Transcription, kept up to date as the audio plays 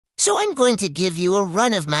So I'm going to give you a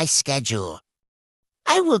run of my schedule.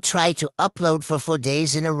 I will try to upload for 4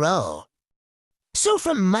 days in a row. So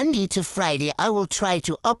from Monday to Friday, I will try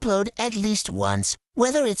to upload at least once,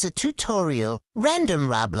 whether it's a tutorial, random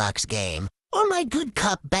Roblox game, or my Good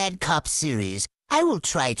Cop, Bad Cop series, I will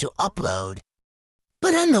try to upload.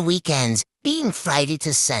 But on the weekends, being Friday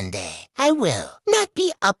to Sunday, I will not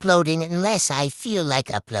be uploading unless I feel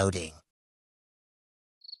like uploading.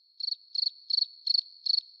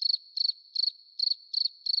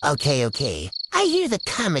 Okay. I hear the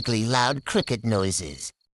comically loud cricket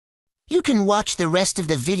noises. You can watch the rest of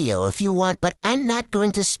the video if you want, but I'm not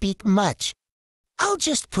going to speak much. I'll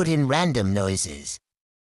just put in random noises.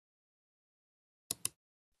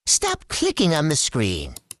 Stop clicking on the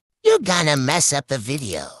screen. You're gonna mess up the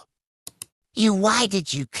video. Why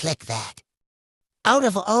did you click that? Out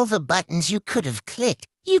of all the buttons you could have clicked,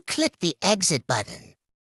 you clicked the exit button.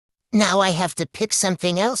 Now I have to pick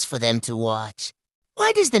something else for them to watch.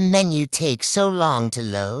 Why does the menu take so long to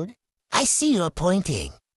load? I see you're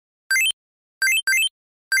pointing.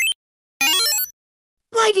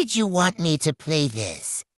 Why did you want me to play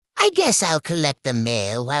this? I guess I'll collect the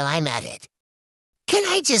mail while I'm at it. Can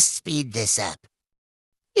I just speed this up?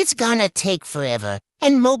 It's gonna take forever,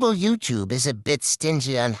 and mobile YouTube is a bit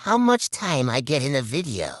stingy on how much time I get in a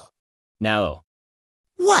video. No.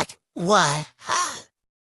 What? What? Huh?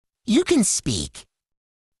 You can speak.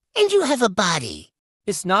 And you have a body.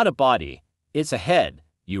 It's not a body. It's a head,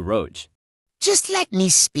 you roach. Just let me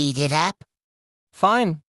speed it up.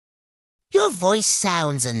 Fine. Your voice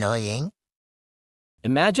sounds annoying.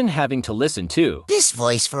 Imagine having to listen to this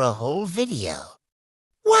voice for a whole video.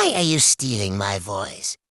 Why are you stealing my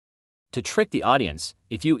voice? To trick the audience,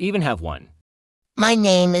 if you even have one. My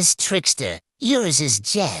name is Trickster. Yours is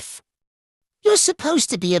Jeff. You're supposed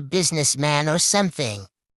to be a businessman or something.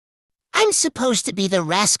 I'm supposed to be the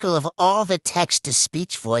rascal of all the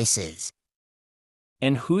text-to-speech voices.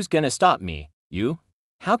 And who's gonna stop me? You?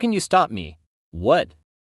 How can you stop me? What?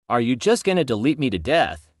 Are you just gonna delete me to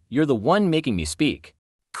death? You're the one making me speak.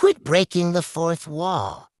 Quit breaking the fourth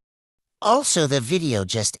wall. Also, the video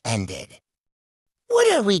just ended.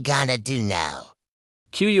 What are we gonna do now?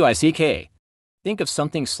 QUICK. Think of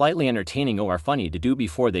something slightly entertaining or funny to do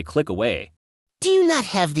before they click away. Do you not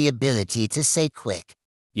have the ability to say quick?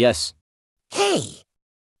 Yes. Hey,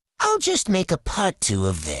 I'll just make a part 2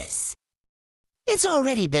 of this. It's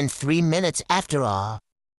already been 3 minutes after all.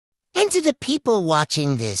 And to the people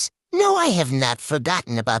watching this, no, I have not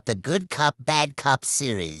forgotten about the Good Cop, Bad Cop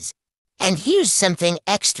series. And here's something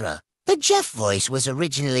extra. The Jeff voice was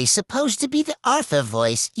originally supposed to be the Arthur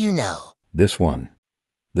voice, you know. This one.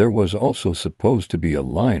 There was also supposed to be a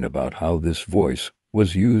line about how this voice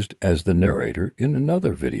was used as the narrator in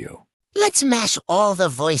another video. Let's mash all the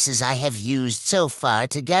voices I have used so far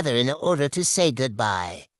together in order to say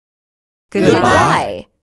goodbye. Goodbye.